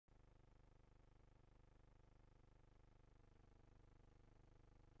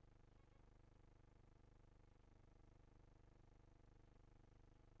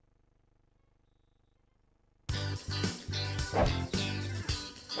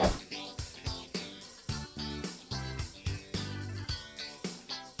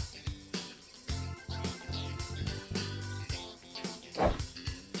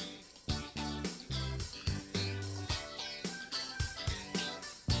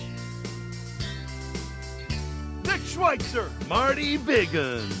Schweitzer, Marty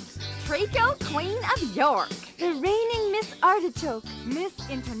Biggins. Trico, Queen of York. The reigning Miss Artichoke, Miss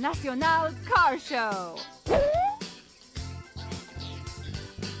International Car Show.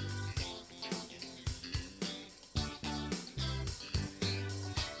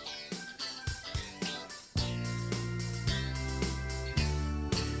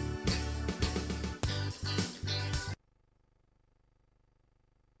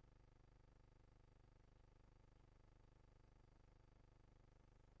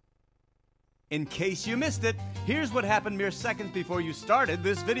 In case you missed it, here's what happened mere seconds before you started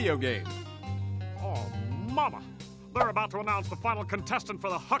this video game. Oh, mama! They're about to announce the final contestant for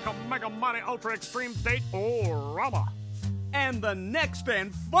the Hauppauge Mega Mighty Ultra Extreme Date-O-Rama. And the next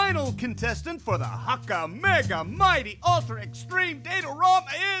and final contestant for the Hauppauge Mega Mighty Ultra Extreme Date-O-Rama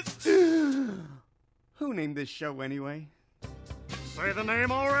is... Who named this show anyway? Say the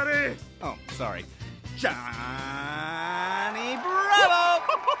name already! Oh, sorry. Johnny Bravo!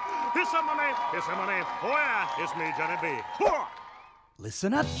 He said my name! He said my name! Oh yeah, it's me, Johnny B. Whoa.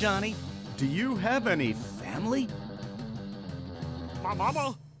 Listen up, Johnny. Do you have any family? My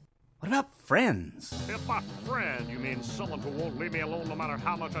mama? What about friends? If by friend you mean someone who won't leave me alone no matter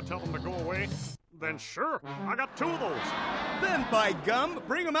how much I tell them to go away, then sure, I got 2 of those. Then by gum,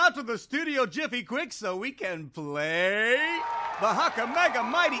 bring them out to the studio jiffy quick so we can play the Hauppauge Mega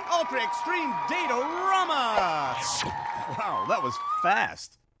Mighty Ultra Extreme Date-O-Rama! Wow, that was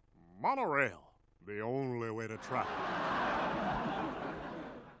fast. Monorail, the only way to travel.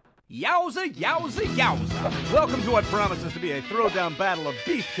 Yowza, yowza, yowza! Welcome to what promises to be a throwdown battle of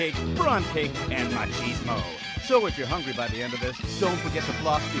beefcake, brawn cake, and machismo. So if you're hungry by the end of this, don't forget to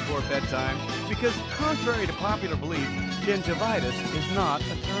floss before bedtime, because contrary to popular belief, gingivitis is not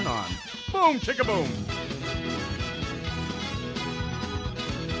a turn-on. Boom, chicka-boom!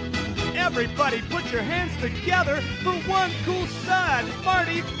 Everybody put your hands together for one cool stud,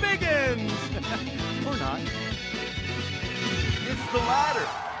 Marty Biggins! Or not. It's the latter.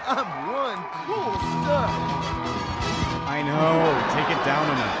 I'm one cool stud. I know. Take it down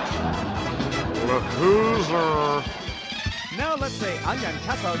a notch. The Hooser. Now let's say Anyan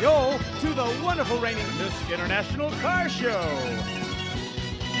Kasayo to the wonderful reigning Miss International Car Show.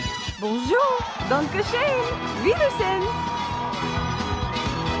 Bonjour, Dankeschön, Wiedersehen.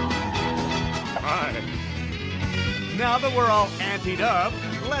 Hi. Now that we're all anteed up,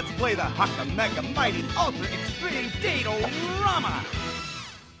 let's play the Hauppauge Mega Mighty Ultra Extreme Date-O-Rama!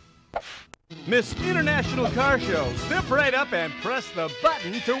 Miss International Car Show, step right up and press the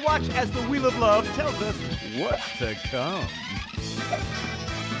button to watch as the Wheel of Love tells us what's to come.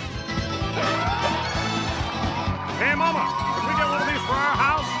 Hey, Mama, can we get one of these for our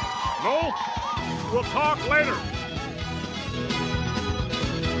house? No? We'll talk later.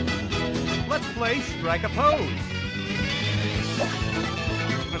 Let's play Strike a Pose.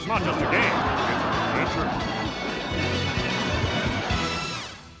 It's not just a game, it's an adventure.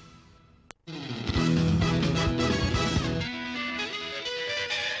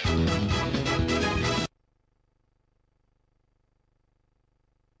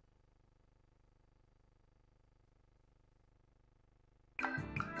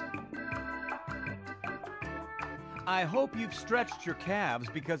 I hope you've stretched your calves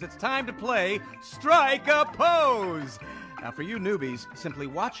because it's time to play Strike a Pose! Now for you newbies, simply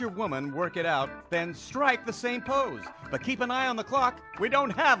watch your woman work it out, then strike the same pose. But keep an eye on the clock, we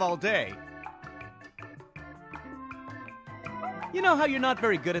don't have all day. You know how you're not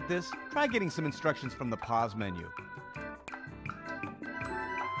very good at this? Try getting some instructions from the pause menu.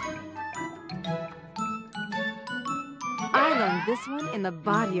 I learned this one in the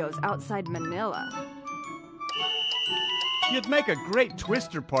barrios outside Manila. You'd make a great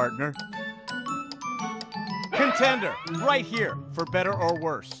twister partner. Contender, right here, for better or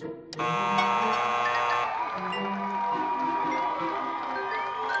worse.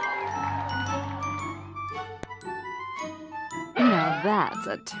 Now that's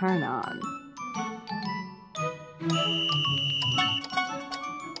a turn-on.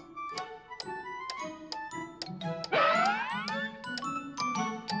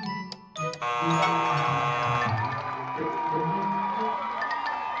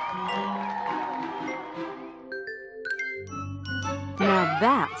 Now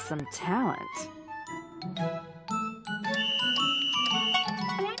that's some talent.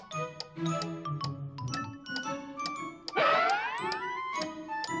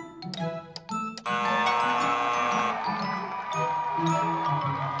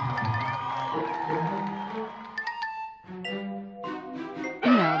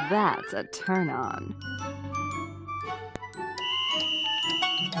 that's a turn on.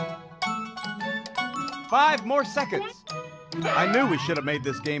 Five more seconds. I knew we should have made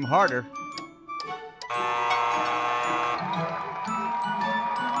this game harder.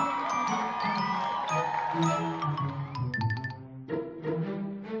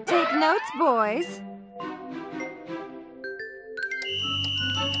 Take notes, boys.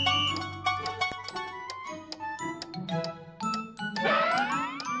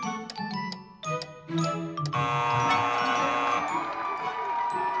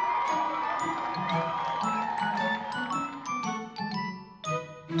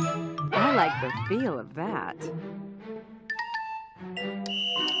 I like the feel of that.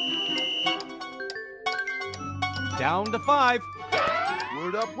 Down to 5.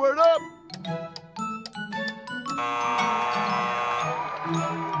 Word up, word up!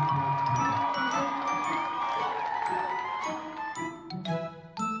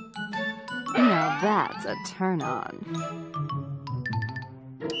 Now that's a turn on.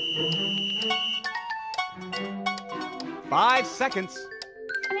 Five seconds.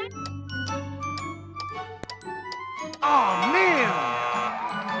 Oh, man!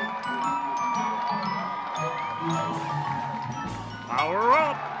 Power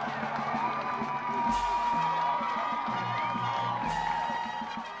up!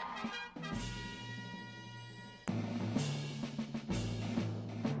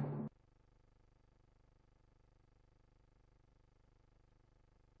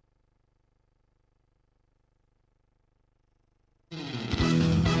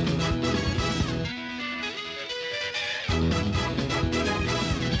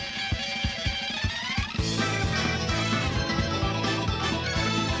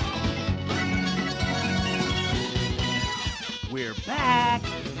 We're back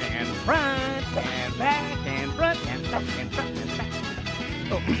and front and back and front and back and front and back.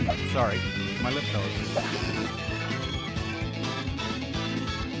 Oh, sorry. My lip froze.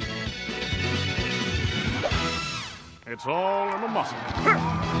 It's all in the muscle.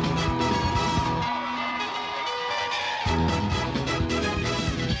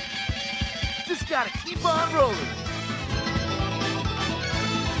 Just gotta keep on rolling.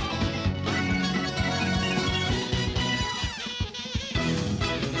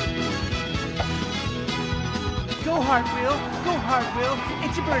 Go hard, Will. Go hard, Will.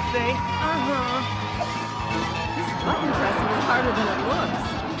 It's your birthday. This button pressing is harder than it looks.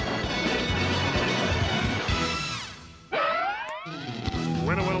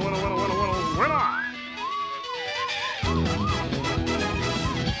 Winner, winner, winner, winner, winner, winner, winner!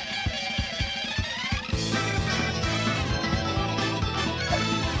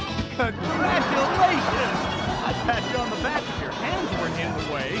 Congratulations! I pat you on the back if your hands weren't in the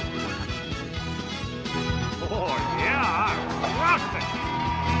way. Oh, yeah, I rocked it!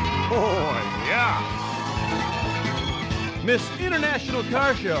 Oh, yeah! Miss International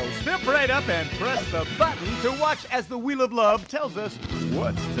Car Show, step right up and press the button to watch as the Wheel of Love tells us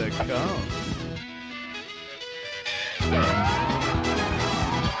what's to come.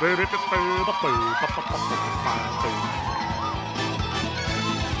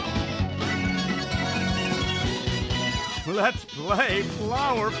 Let's play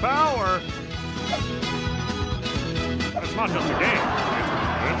Flower Power. It's not just a game,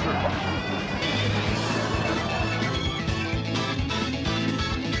 it's an adventure.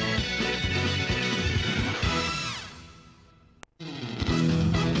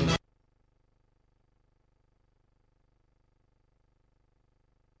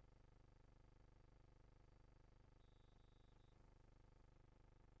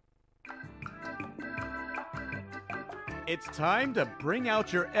 It's time to bring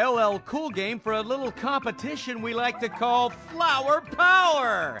out your LL Cool game for a little competition we like to call Flower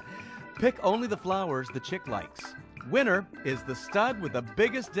Power. Pick only the flowers the chick likes. Winner is the stud with the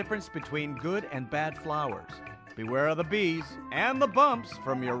biggest difference between good and bad flowers. Beware of the bees and the bumps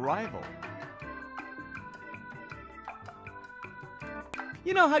from your rival.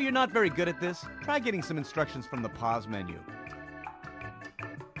 You know how you're not very good at this? Try getting some instructions from the pause menu.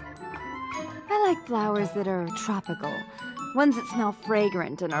 I like flowers that are tropical. Ones that smell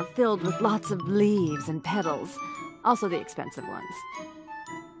fragrant and are filled with lots of leaves and petals. Also the expensive ones.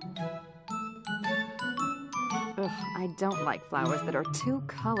 Ugh, I don't like flowers that are too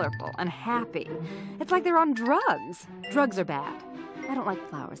colorful and happy. It's like they're on drugs. Drugs are bad. I don't like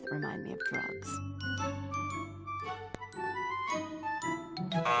flowers that remind me of drugs.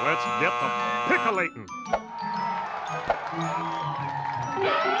 Let's get the pickolating.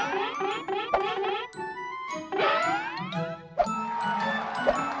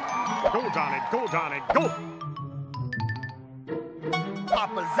 Go, Johnny, go, Johnny, go!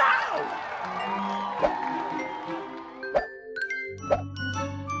 Papa Zow!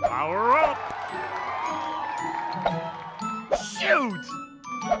 Power up! Shoot!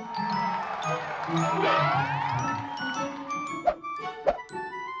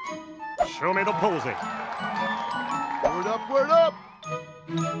 Show me the posy. Word up, word up!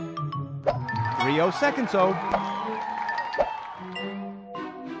 30 seconds, oh.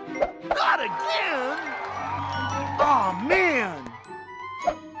 Not again! Aw, man!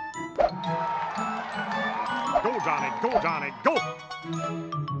 Go, Johnny, go, Johnny, go!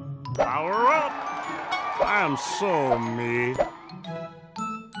 Power up! I'm so me.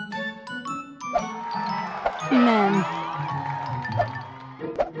 Men.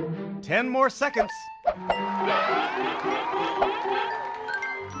 10 more seconds.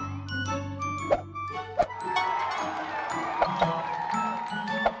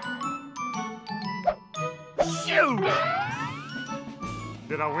 Shoot!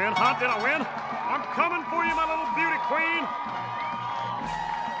 Did I win, huh? Did I win? I'm coming for you, my little beauty queen!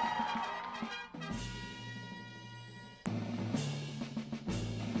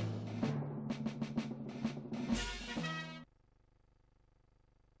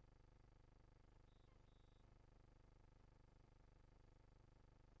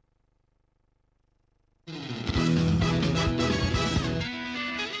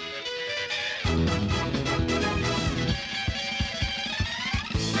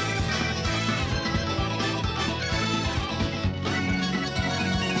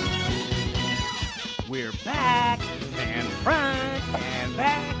 We're back and front and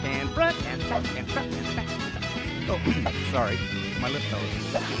back and front and back and front and back. Oh, sorry, my lip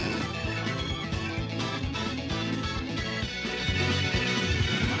nose.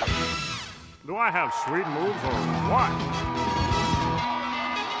 Do I have sweet moves or what?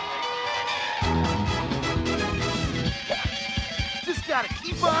 Just gotta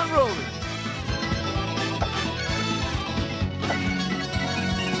keep on rolling.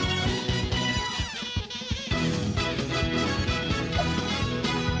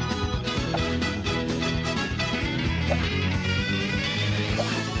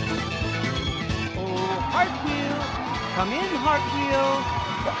 Oh, Hartwheel, come in, Hartwheel.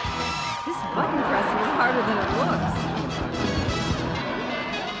 This button pressing is harder than it looks.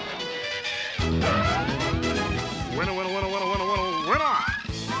 Winner, winner, winner, winner, winner, winner, winner!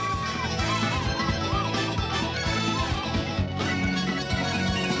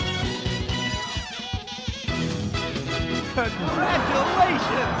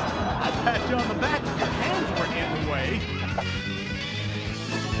 Congratulations! I pat you on the back if your hands weren't in the way.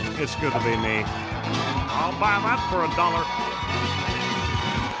 It's good to be me. I'll buy that for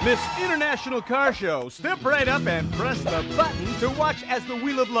 $1. Miss International Car Show, step right up and press the button to watch as the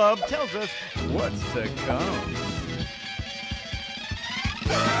Wheel of Love tells us what's to come.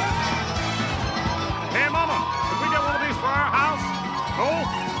 Hey, Mama, can we get one of these for our house? No?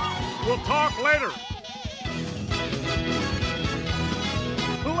 We'll talk later.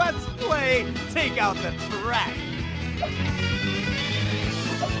 Let's play Take Out the Trash.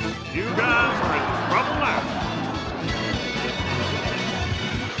 You guys are in trouble now.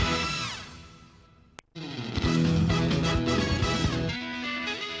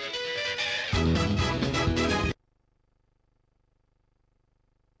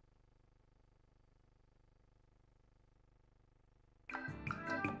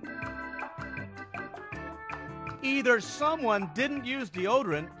 Either someone didn't use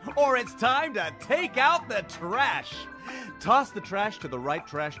deodorant, or it's time to take out the trash. Toss the trash to the right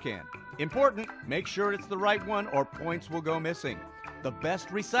trash can. Important, make sure it's the right one or points will go missing. The best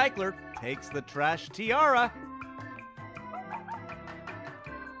recycler takes the trash tiara.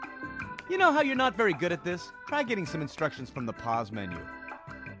 You know how you're not very good at this? Try getting some instructions from the pause menu.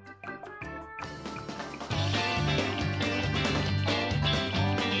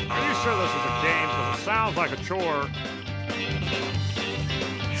 Are you sure this is a game? Because it sounds like a chore.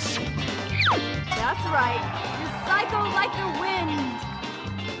 That's right. Recycle like the wind.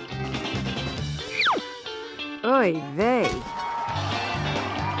 Oy vey.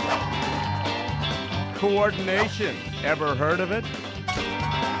 Coordination. Ever heard of it?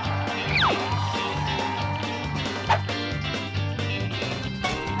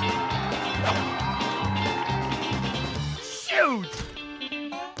 Shoot!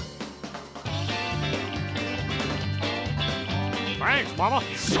 Thanks, Mama.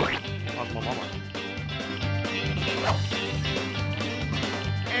 That's my mama.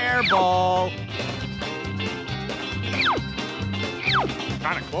 Airball.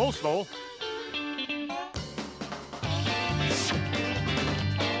 Kind of close, though.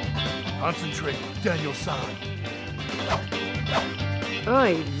 Concentrate, Daniel-san.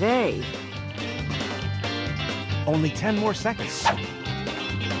 Oy vey. Only 10 more seconds.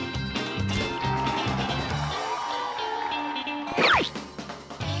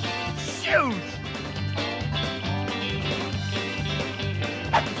 Shoot!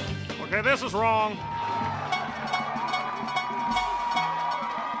 Okay, this is wrong.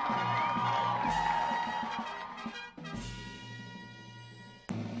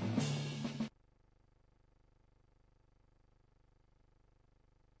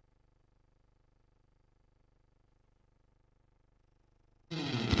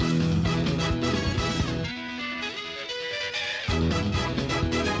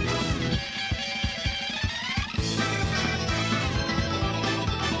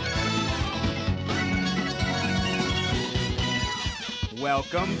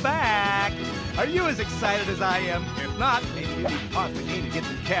 Welcome back! Are you as excited as I am? If not, maybe you need to pause the game to get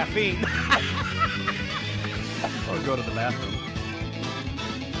some caffeine. Or go to the bathroom.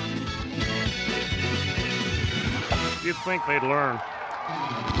 You'd think they'd learn.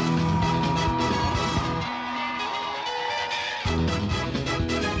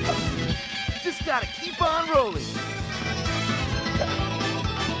 Just gotta keep on rolling.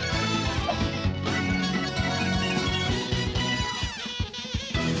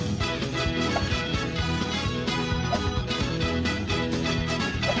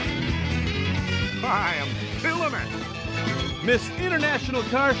 I am killing it. Miss International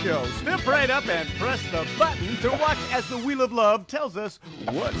Car Show, step right up and press the button to watch as the Wheel of Love tells us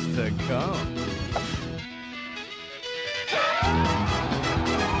what's to come.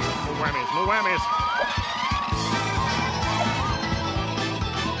 No whammies, no whammies.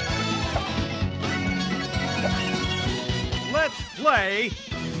 Let's play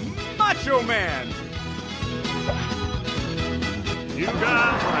Macho Man. You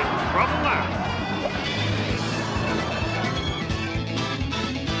guys are in trouble now.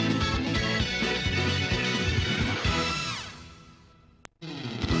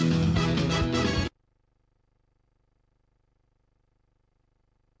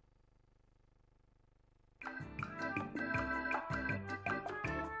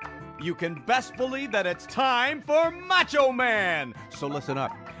 You can best believe that it's time for Macho Man. So listen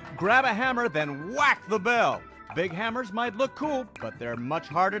up. Grab a hammer, then whack the bell. Big hammers might look cool, but they're much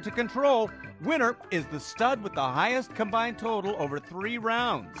harder to control. Winner is the stud with the highest combined total over 3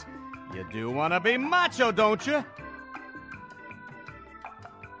 rounds. You do want to be macho, don't you?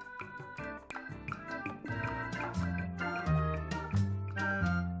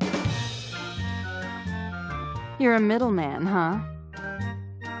 You're a middleman, huh?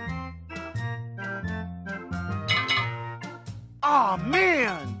 Aw,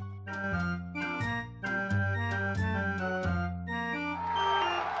 man!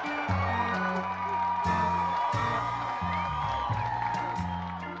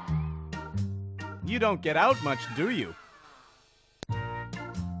 You don't get out much, do you?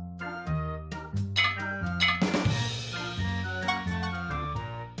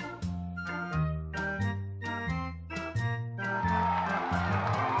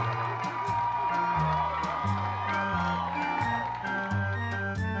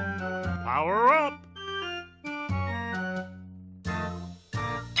 Power up.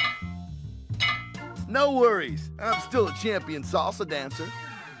 No worries. I'm still a champion salsa dancer.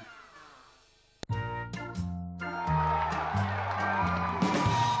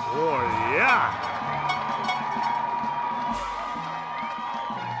 Oh, yeah.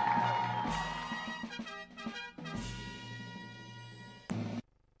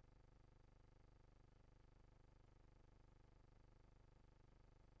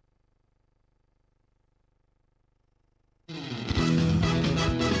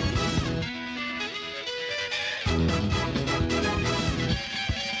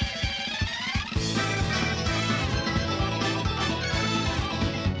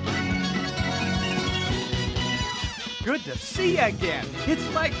 Good to see you again. It's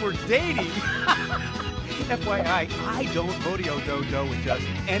like we're dating. FYI, I don't rodeo dojo with just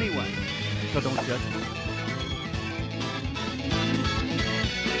anyone. So don't judge me.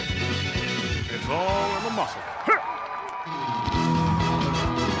 It's all in the muscle.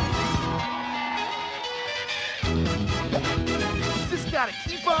 Just gotta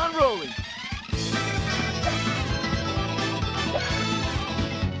keep on rolling.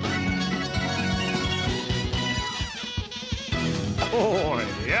 Oh,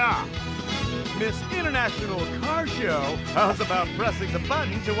 yeah. Miss International Car Show, how's about pressing the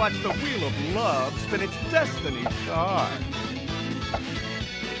button to watch the Wheel of Love spin its destiny card?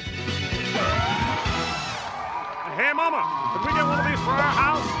 Hey, Mama, could we get one of these for our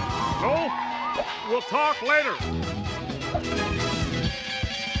house? No? We'll talk later.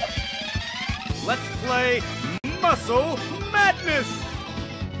 Let's play Muscle Madness!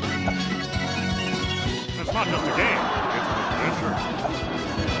 It's not just a game, it's an adventure.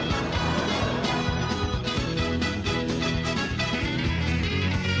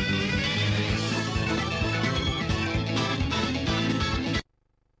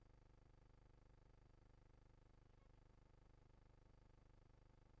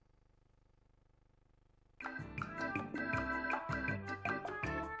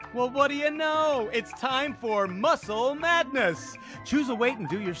 Well, what do you know? It's time for Muscle Madness. Choose a weight and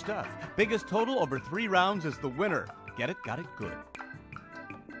do your stuff. Biggest total over 3 rounds is the winner. Get it? Got it? Good.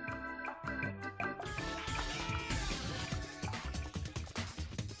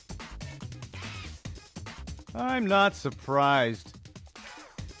 I'm not surprised.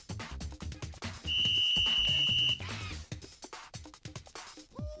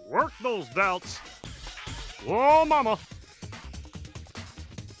 Work those delts. Whoa, mama.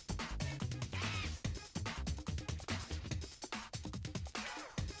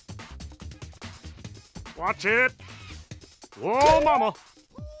 Watch it. Whoa, mama.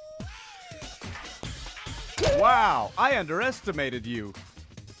 Wow, I underestimated you.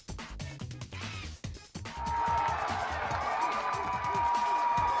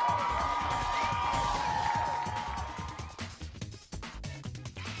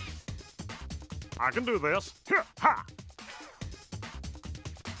 I can do this. Here, ha!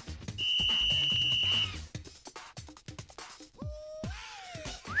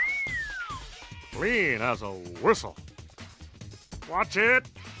 Clean as a whistle. Watch it.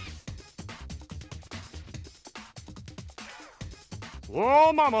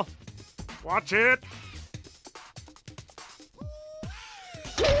 Whoa, mama. Watch it.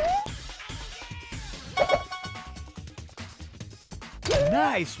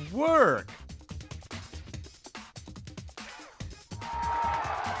 Nice work.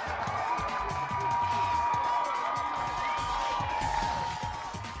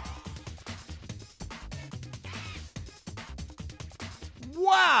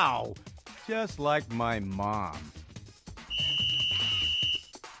 Wow! Just like my mom.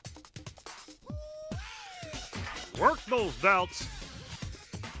 Work those delts.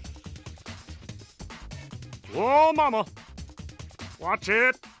 Whoa, mama. Watch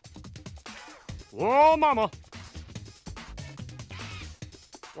it. Whoa, mama.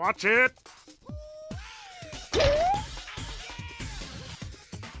 Watch it.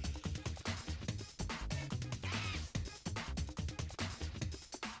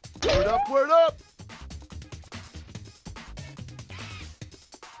 Word up, word up!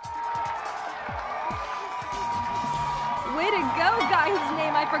 Way to go, guy whose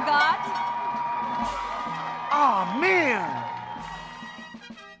name I forgot. Aw, man!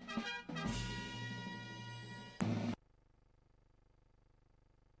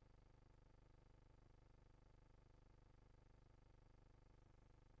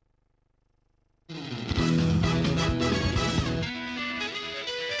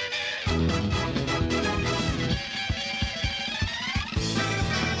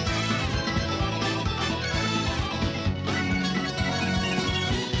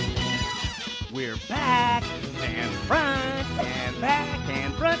 We're back and front and back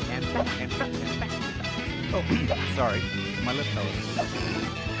and front and back and front and back. Oh, sorry. My lip fell asleep.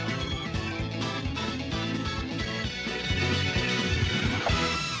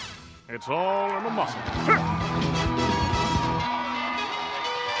 It's all in the muscle.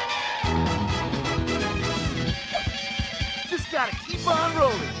 Just gotta keep on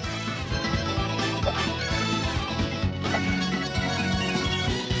rolling.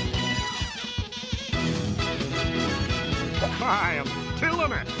 I am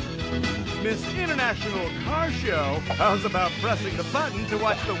killing it. Miss International Car Show, how's about pressing the button to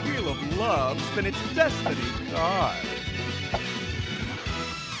watch the Wheel of Love spin its destiny car?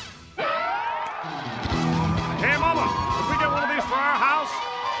 Hey, mama, did we get one of these for our house?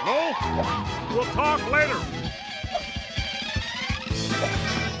 No? We'll talk later.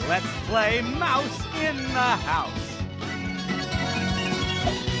 Let's play Mouse in the House.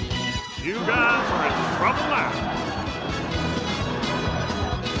 You guys are in trouble now.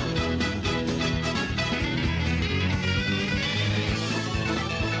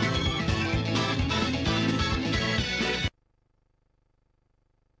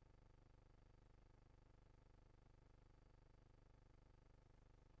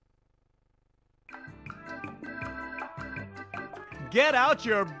 Get out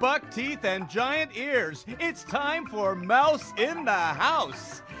your buck teeth and giant ears. It's time for Mouse in the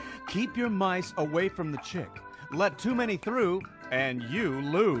House. Keep your mice away from the chick. Let too many through, and you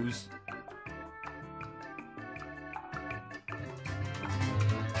lose.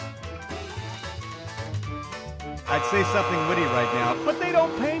 I'd say something witty right now, but they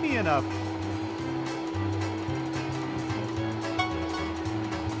don't pay me enough.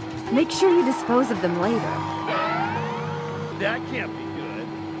 Make sure you dispose of them later. That can't be good.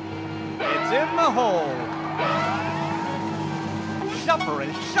 It's in the hole. Shuffer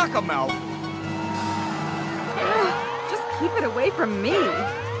and shuck-a-mouth. Just keep it away from me.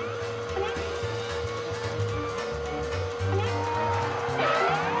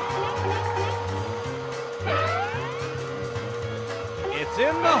 It's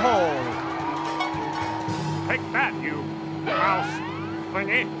in the hole. Take that, you mouse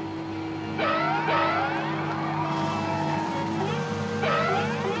thingy.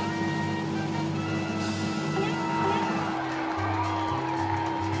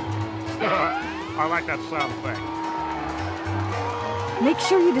 I like that sound effect. Make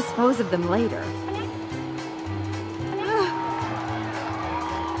sure you dispose of them later.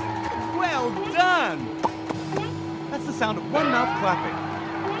 Well done! That's the sound of one mouth clapping.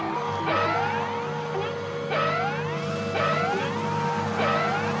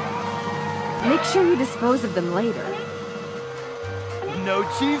 Make sure you dispose of them later. No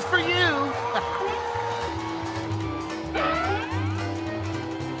cheese for you.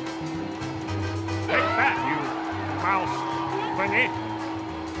 Take that, you mouse thingy.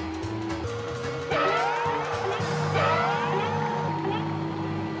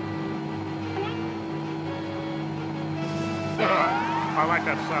 I like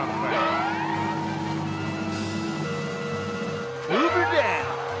that sound effect. Move her down.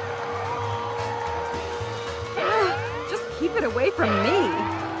 Just keep it away from me.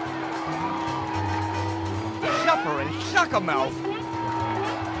 Shuffer and shuck-a-mouth.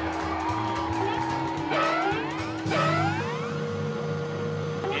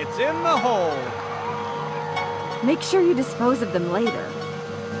 It's in the hole. Make sure you dispose of them later.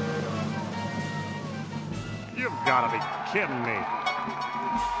 You've got to be kidding me.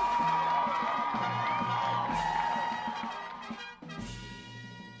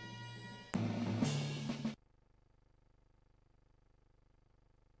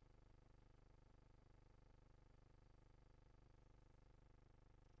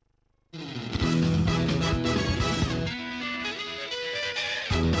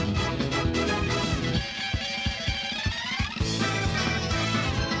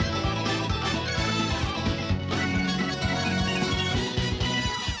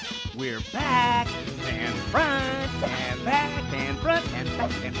 We're back and front and back and front and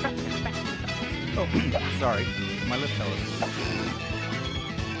back and front and back. Oh, sorry. My lip fell asleep.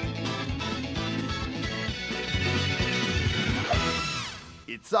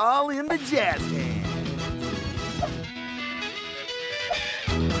 It's all in the jazz hands.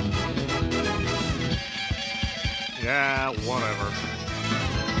 Yeah, whatever.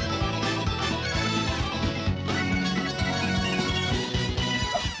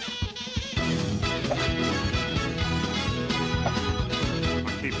 I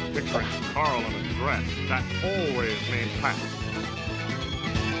keep picturing Carl in a dress. That always means pass.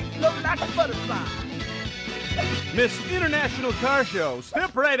 Float like a butterfly. Miss International Car Show,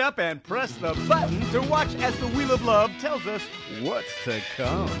 step right up and press the button to watch as the Wheel of Love tells us what's to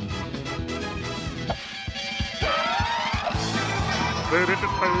come.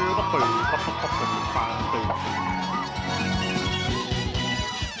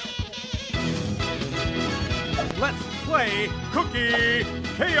 Let's play Cookie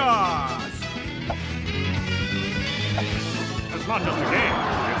Chaos! It's not just a game,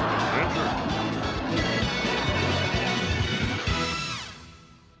 it's an adventure.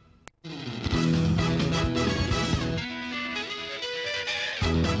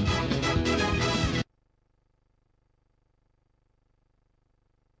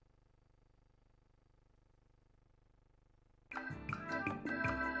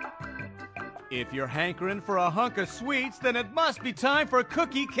 If you're hankering for a hunk of sweets, then it must be time for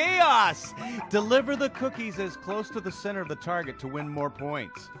Cookie Chaos! Deliver the cookies as close to the center of the target to win more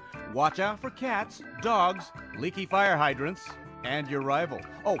points. Watch out for cats, dogs, leaky fire hydrants, and your rival.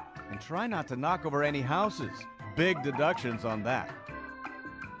 Oh, and try not to knock over any houses. Big deductions on that.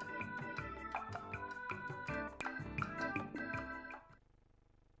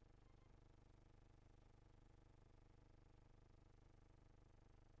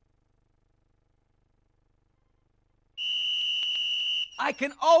 I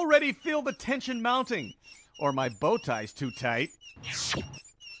can already feel the tension mounting. Or my bow tie's too tight.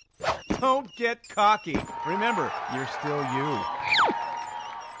 Don't get cocky. Remember, you're still you.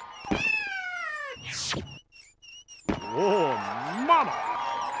 Oh, mama!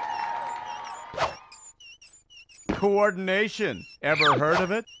 Coordination. Ever heard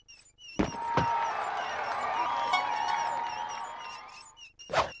of it?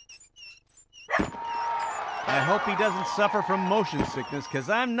 I hope he doesn't suffer from motion sickness, because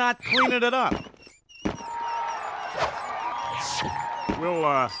I'm not cleaning it up.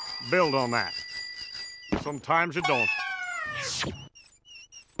 We'll, build on that. Sometimes you don't.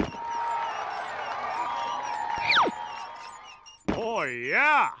 Oh,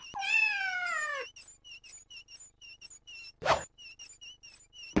 yeah!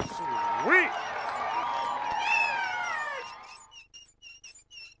 Sweet!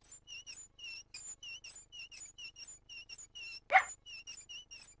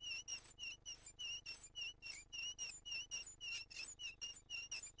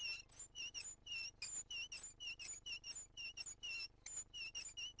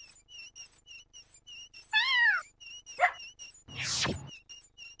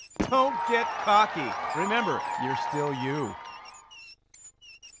 Don't get cocky. Remember, you're still you.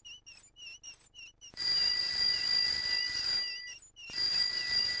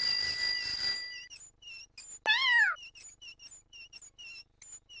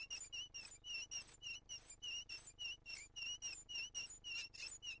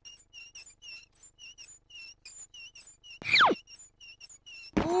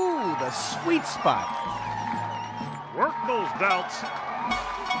 Ooh, the sweet spot. Work those delts.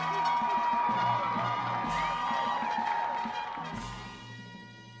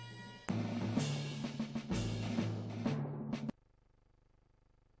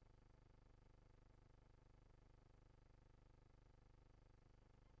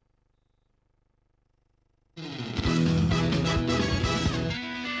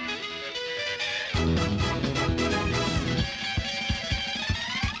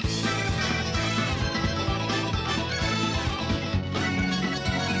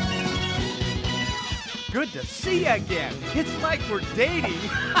 Good to see you again. It's like we're dating.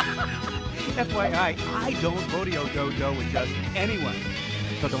 FYI, I don't rodeo do-do with just anyone.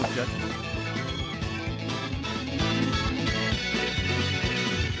 So don't judge me.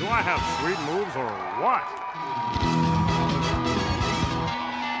 Do I have sweet moves or what?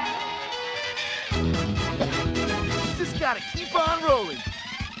 Just gotta keep on rolling.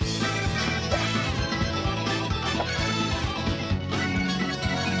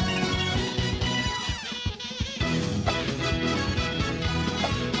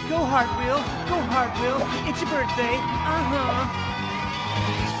 Go, Heartwheel. Go, Heartwheel. It's your birthday. Uh-huh.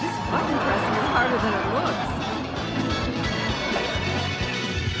 This button pressing is harder than it looks.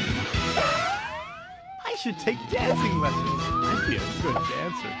 I should take dancing lessons. I'd be a good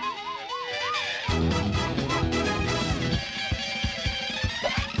dancer.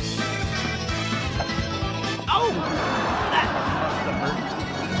 Oh! That must have hurt.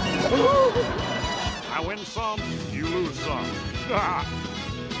 I win some, you lose some.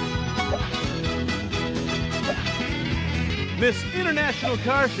 This International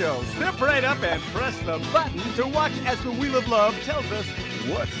Car Show. Step right up and press the button to watch as the Wheel of Love tells us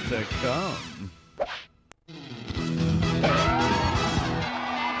what's to come.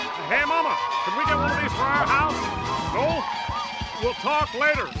 Hey, Mama, can we get one of these for our house? No? We'll talk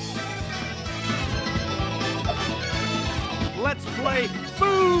later. Let's play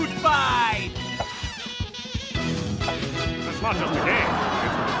Food Fight! It's not just a game,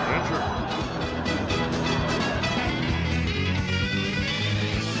 it's an adventure.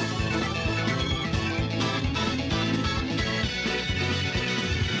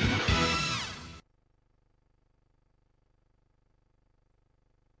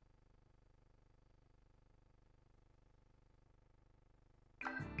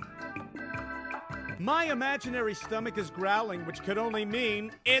 My imaginary stomach is growling, which could only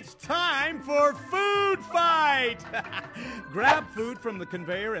mean it's time for Food Fight! Grab food from the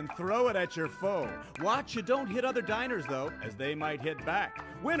conveyor and throw it at your foe. Watch you don't hit other diners, though, as they might hit back.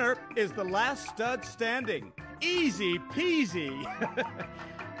 Winner is the last stud standing. Easy peasy!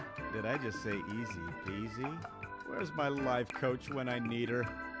 Did I just say easy peasy? Where's my life coach when I need her?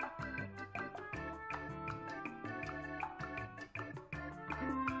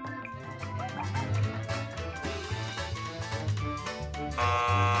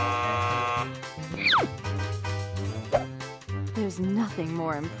 There's nothing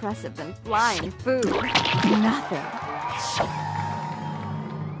more impressive than flying food. Nothing.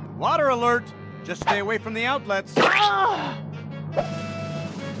 Water alert! Just stay away from the outlets.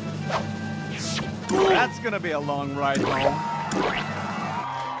 That's gonna be a long ride home.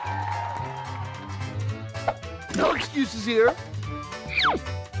 No excuses here.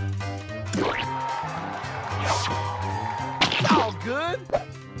 It's all good.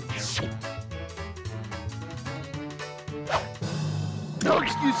 No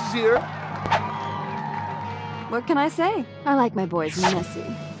excuses here. What can I say? I like my boys messy.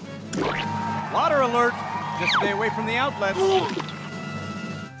 Water alert! Just stay away from the outlets.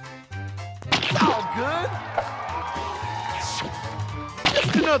 It's all good.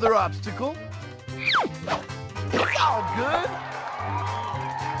 Just another obstacle. It's all good.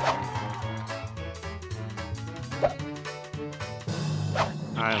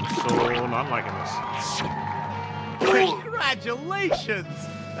 I am so not liking this. Congratulations!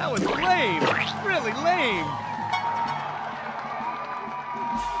 That was lame. Really lame.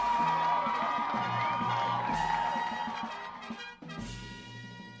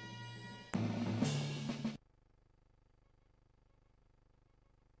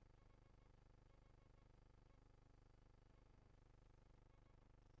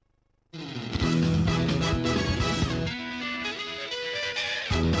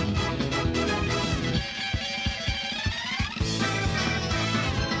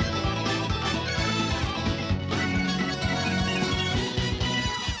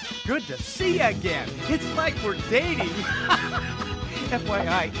 Good to see you again. It's like we're dating.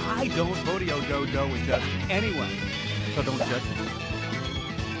 FYI, I don't rodeo dodo with just anyone, so don't judge me.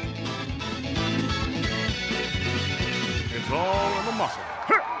 It's all in the muscle.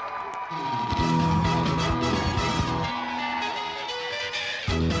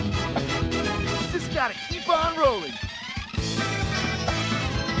 Just gotta keep on rolling.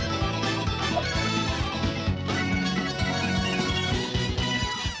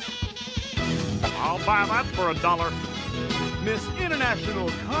 I'll buy that for $1. Miss International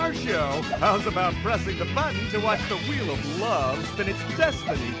Car Show, how's about pressing the button to watch the Wheel of Love spin its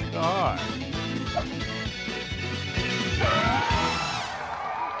destiny car?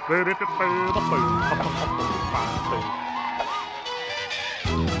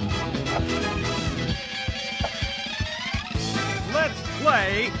 Let's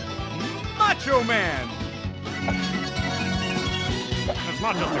play Macho Man. It's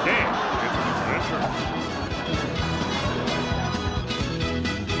not just a game, it's an adventure.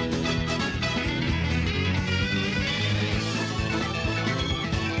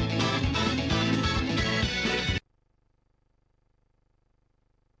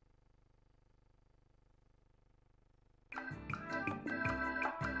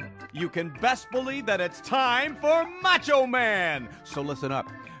 You can best believe that it's time for Macho Man. So listen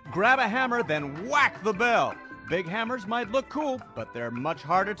up. Grab a hammer, then whack the bell. Big hammers might look cool, but they're much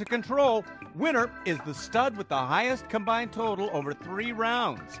harder to control. Winner is the stud with the highest combined total over 3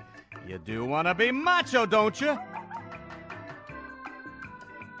 rounds. You do want to be macho, don't you?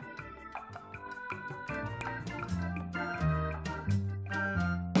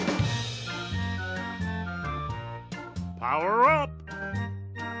 Power up!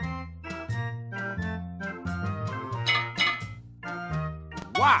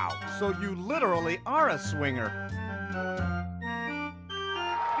 Wow, so you literally are a swinger.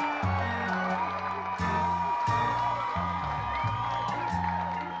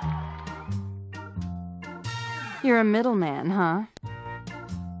 You're a middleman, huh?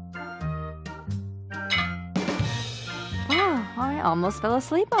 Oh, I almost fell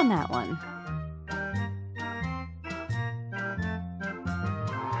asleep on that one.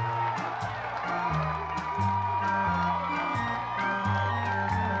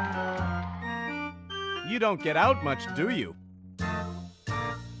 You don't get out much, do you?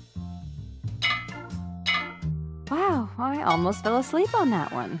 Wow, I almost fell asleep on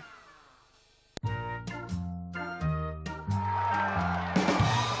that one.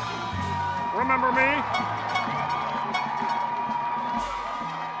 Remember me?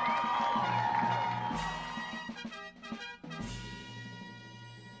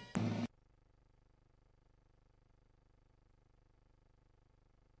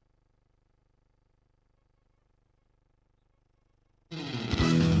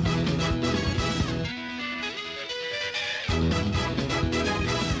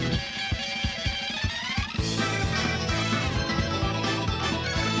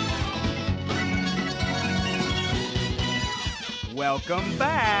 Welcome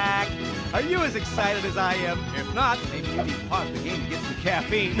back! Are you as excited as I am? If not, maybe you need to pause the game to get some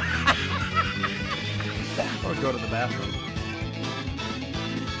caffeine. Or go to the bathroom.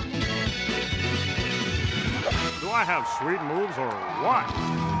 Do I have sweet moves or what?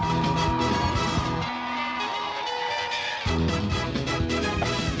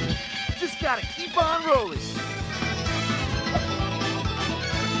 Just gotta keep on rolling.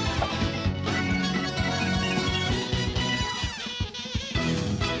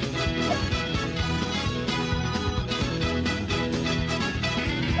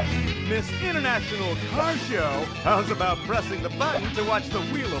 Miss International Car Show, how's about pressing the button to watch the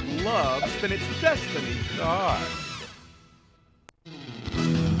Wheel of Love spin its destiny car?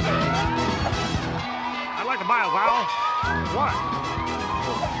 I like Bye, Val. What?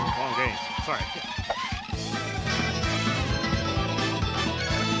 Oh, wrong game. Sorry.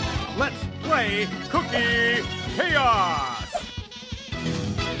 Let's play Cookie Chaos!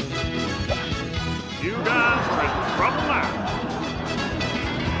 You guys are in trouble now.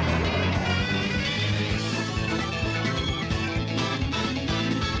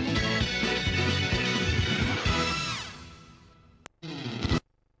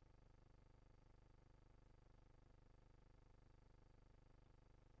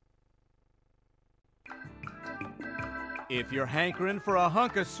 If you're hankering for a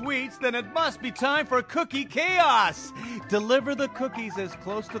hunk of sweets, then it must be time for Cookie Chaos! Deliver the cookies as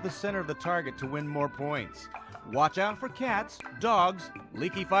close to the center of the target to win more points. Watch out for cats, dogs,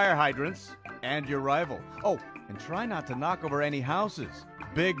 leaky fire hydrants, and your rival. Oh, and try not to knock over any houses.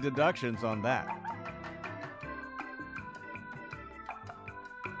 Big deductions on that.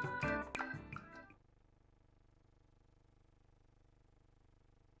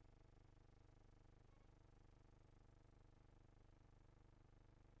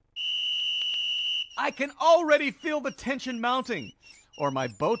 I can already feel the tension mounting. Or my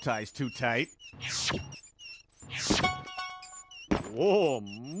bow tie's too tight. Whoa,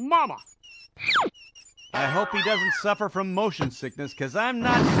 mama! I hope he doesn't suffer from motion sickness, because I'm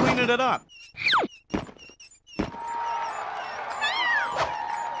not cleaning it up.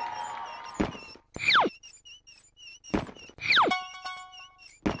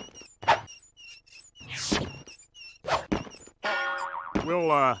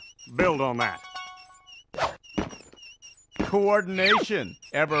 We'll, build on that. Coordination.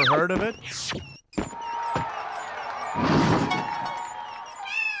 Ever heard of it? Sweet!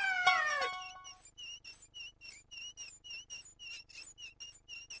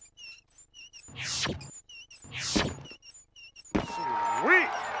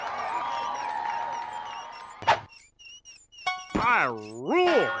 I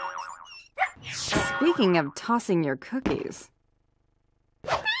rule! Speaking of tossing your cookies.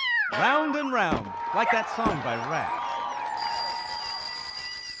 Round and round, like that song by Rat.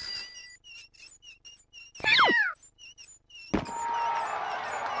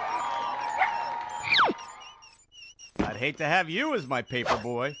 I'd hate to have you as my paper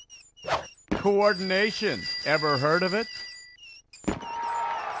boy. Coordination. Ever heard of it?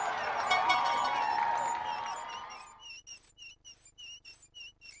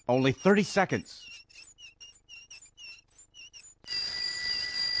 Only 30 seconds.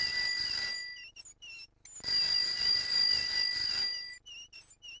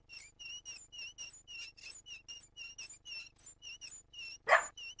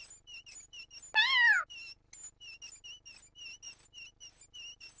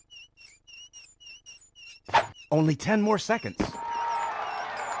 Only 10 more seconds.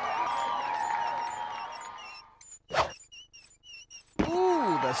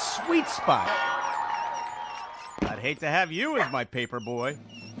 Ooh, the sweet spot. I'd hate to have you as my paper boy.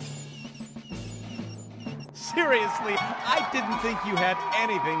 Seriously, I didn't think you had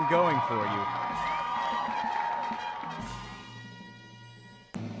anything going for you.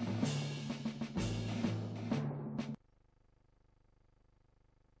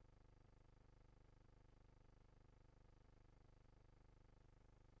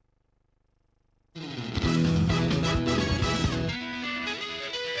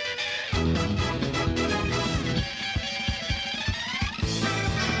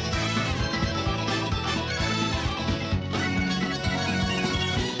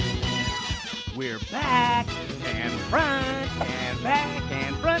 We're back and front and back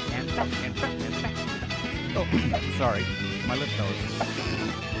and front and back and front and back. Oh, sorry, my lip froze.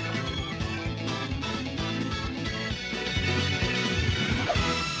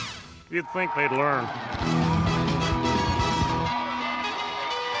 You'd think they'd learn.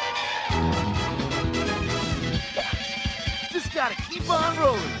 Just gotta keep on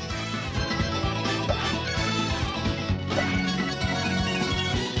rolling.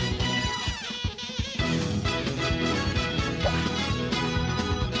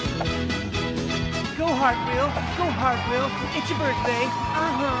 Go Hartwheel, it's your birthday.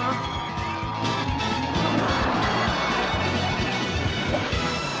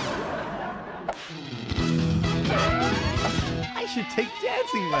 I should take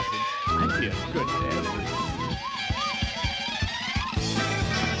dancing lessons. I'd be a good dancer.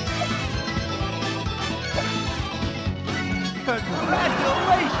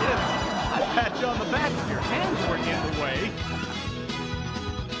 Congratulations! I pat you on the back if your hands weren't in the way.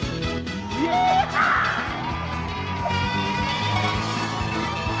 Yeah!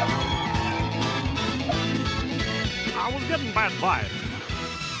 I was getting bad vibes.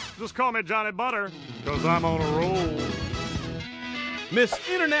 Just call me Johnny Butter, 'cause I'm on a roll. Miss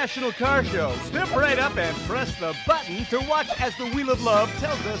International Car Show, step right up and press the button to watch as the Wheel of Love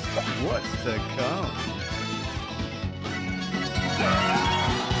tells us what's to come.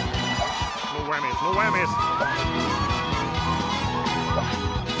 No whammies, no whammies.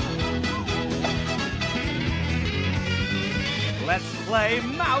 Let's play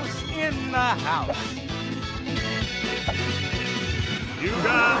Mouse in the House. You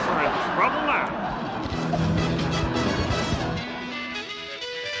guys are in trouble now.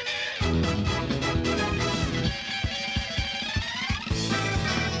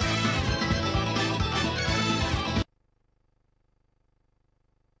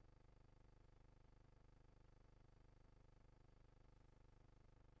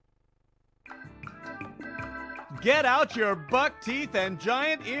 Get out your buck teeth and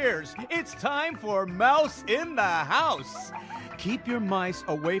giant ears. It's time for Mouse in the House. Keep your mice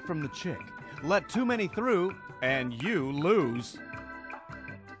away from the chick. Let too many through, and you lose.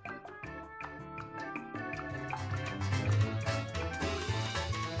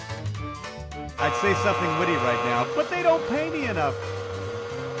 I'd say something witty right now, but they don't pay me enough.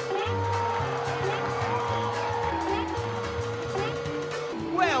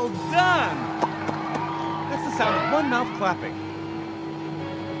 Well done! That's the sound of one mouth clapping.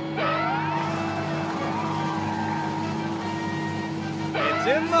 It's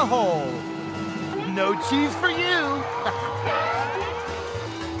in the hole. No cheese for you.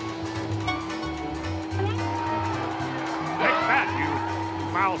 Take that, you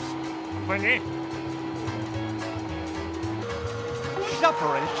mouse thingy.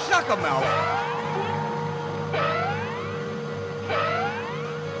 Shupper and shuck-a-mouth.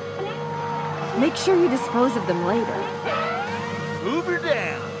 Make sure you dispose of them later. Move her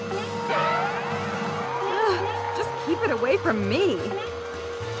down. Ugh, just keep it away from me.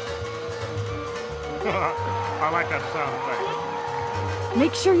 I like that sound effect.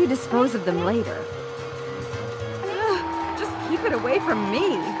 Make sure you dispose of them later. Ugh, just keep it away from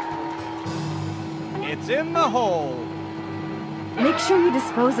me. It's in the hole. Make sure you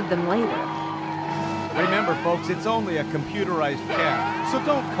dispose of them later. Remember, folks, it's only a computerized cat, so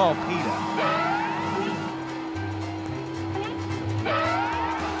don't call PETA.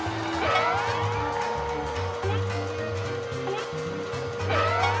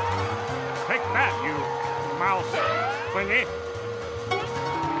 Take that, you mouse thingy.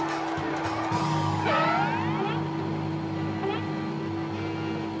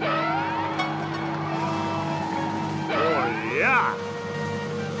 Oh, yeah.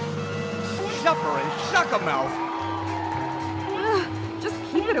 Shupper and shuck-a-mouth. Ugh, just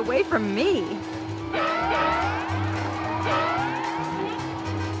keep it away from me.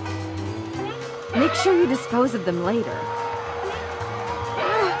 Make sure you dispose of them later.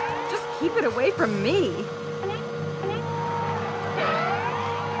 Ugh, just keep it away from me.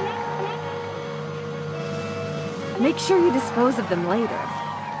 Make sure you dispose of them later.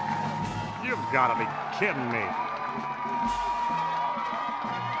 You've got to be kidding me.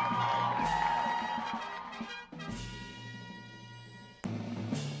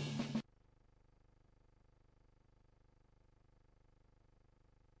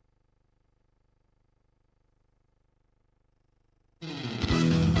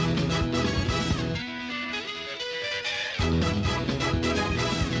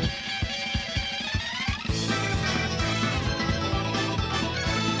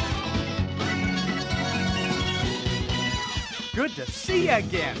 Good to see you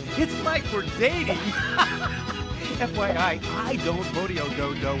again. It's like we're dating. FYI, I don't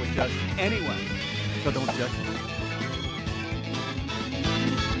rodeo-do-do with just anyone, so don't judge me.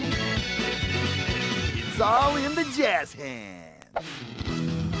 It's all in the jazz hands.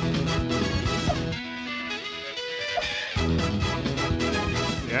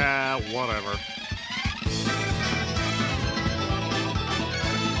 Yeah, whatever.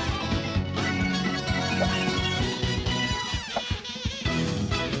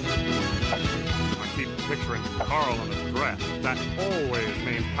 I keep picturing Carl in a dress. That always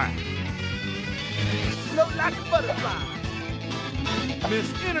means Pat. Float like a butterfly. Miss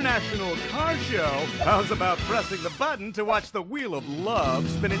International Car Show, how's about pressing the button to watch the Wheel of Love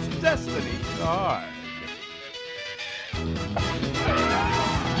spin its destiny card?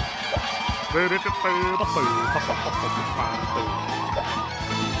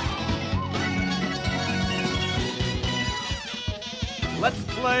 Let's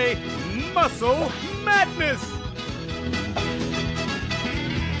play Muscle Madness!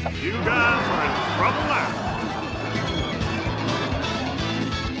 You guys are in trouble now.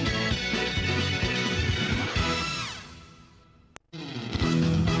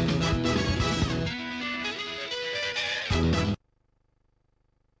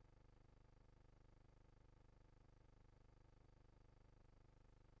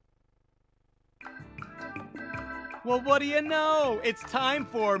 Well, what do you know? It's time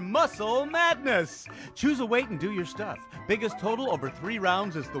for Muscle Madness. Choose a weight and do your stuff. Biggest total over 3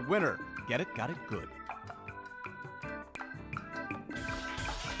 rounds is the winner. Get it? Got it? Good.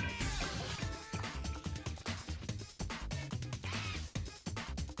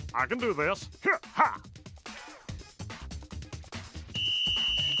 I can do this. Here, ha!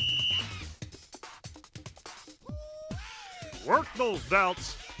 Work those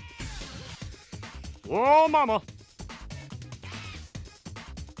delts. Whoa, mama.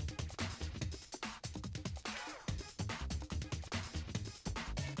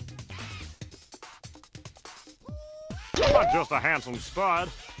 I'm not just a handsome stud,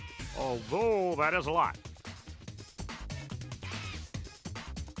 although that is a lot.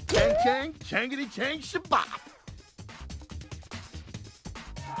 Chang chang, changity chang shabop.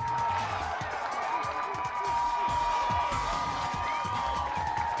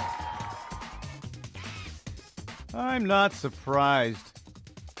 I'm not surprised.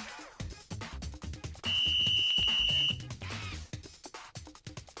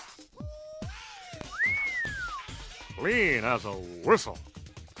 Clean as a whistle.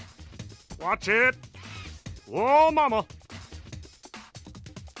 Watch it. Whoa, mama.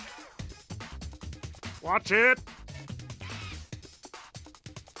 Watch it.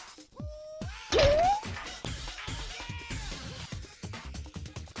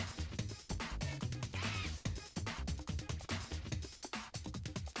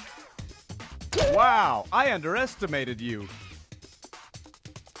 Wow, I underestimated you.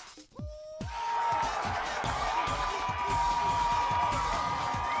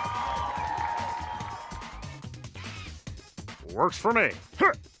 Works for me.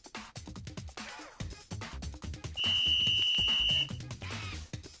 Huh.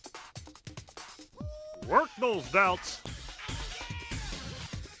 Work those delts.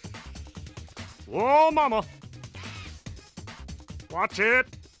 Whoa, mama. Watch it.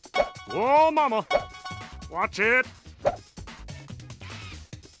 Whoa, mama. Watch it.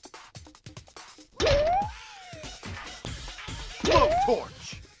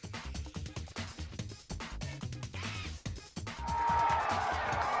 Blowtorch.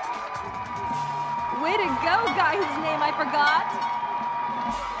 Way to go, guy whose name I forgot.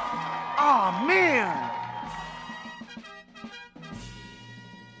 Aw, man.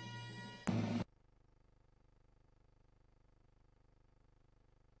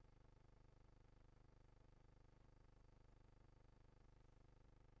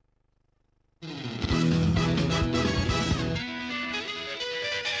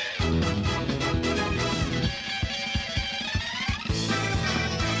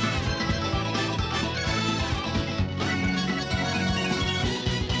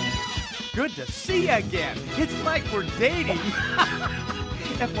 Good to see you again. It's like we're dating.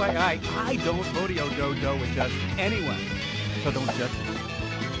 FYI, I don't rodeo do-do with just anyone. So don't judge me.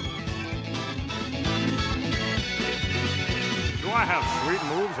 Do I have sweet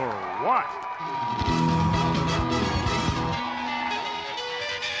moves or what?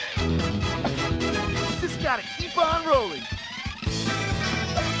 Just gotta keep on rolling.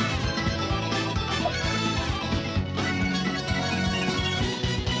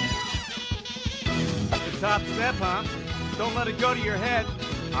 Top step, huh? Don't let it go to your head.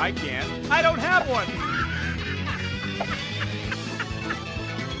 I can't. I don't have one.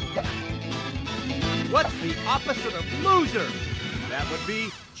 What's the opposite of loser? That would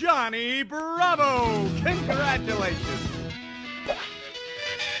be Johnny Bravo. Congratulations.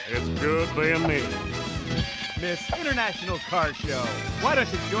 It's good being me. Miss International Car Show. Why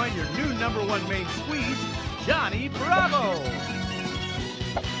don't you join your new #1 main squeeze, Johnny Bravo?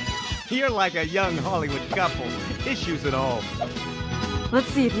 You're like a young Hollywood couple, issues and all. Let's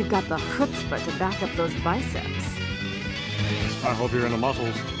see if you've got the chutzpah to back up those biceps. I hope you're into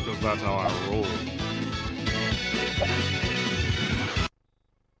muscles, because that's how I roll.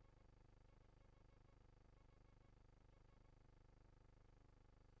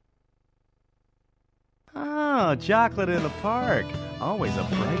 Oh, chocolate in the park. Always a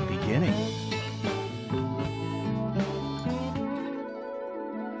bright beginning.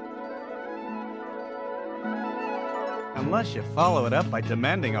 Unless you follow it up by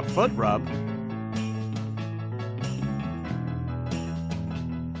demanding a foot rub.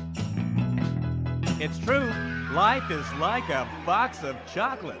 It's true, life is like a box of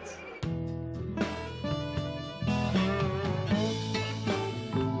chocolates.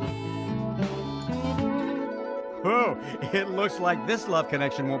 Oh, it looks like this love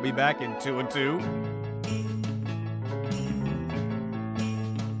connection won't be back in 2 and 2.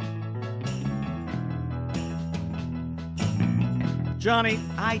 Johnny,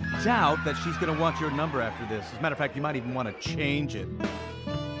 I doubt that she's going to want your number after this. As a matter of fact, you might even want to change it.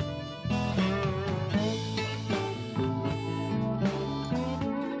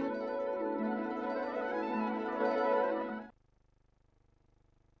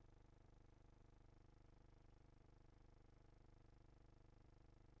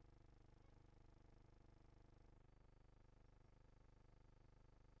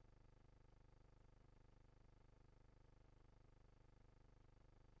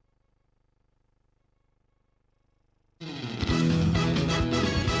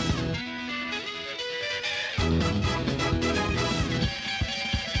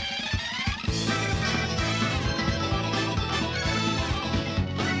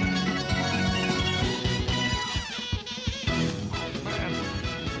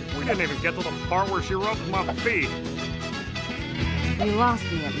 We didn't even get to the part where she rubs my feet. You lost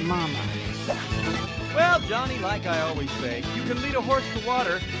me at Mama. Well, Johnny, like I always say, you can lead a horse to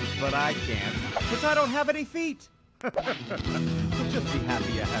water, but I can't, because I don't have any feet. So just be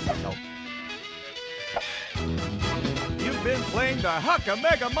happy you have your help. You've been playing the Hucka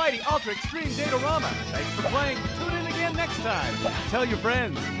Mega Mighty Ultra Extreme Date-O-Rama. Thanks for playing. Tune in again next time. Tell your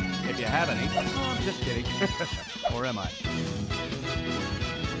friends, if you have any. Oh, I'm just kidding. Or am I?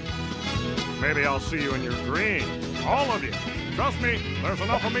 Maybe I'll see you in your dreams. All of you. Trust me, there's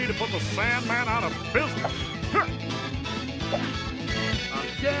enough of me to put the Sandman out of business.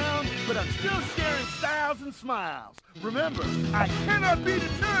 I'm down, but I'm still sharing styles and smiles. Remember, I cannot be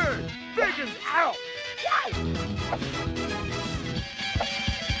deterred. Vegas out.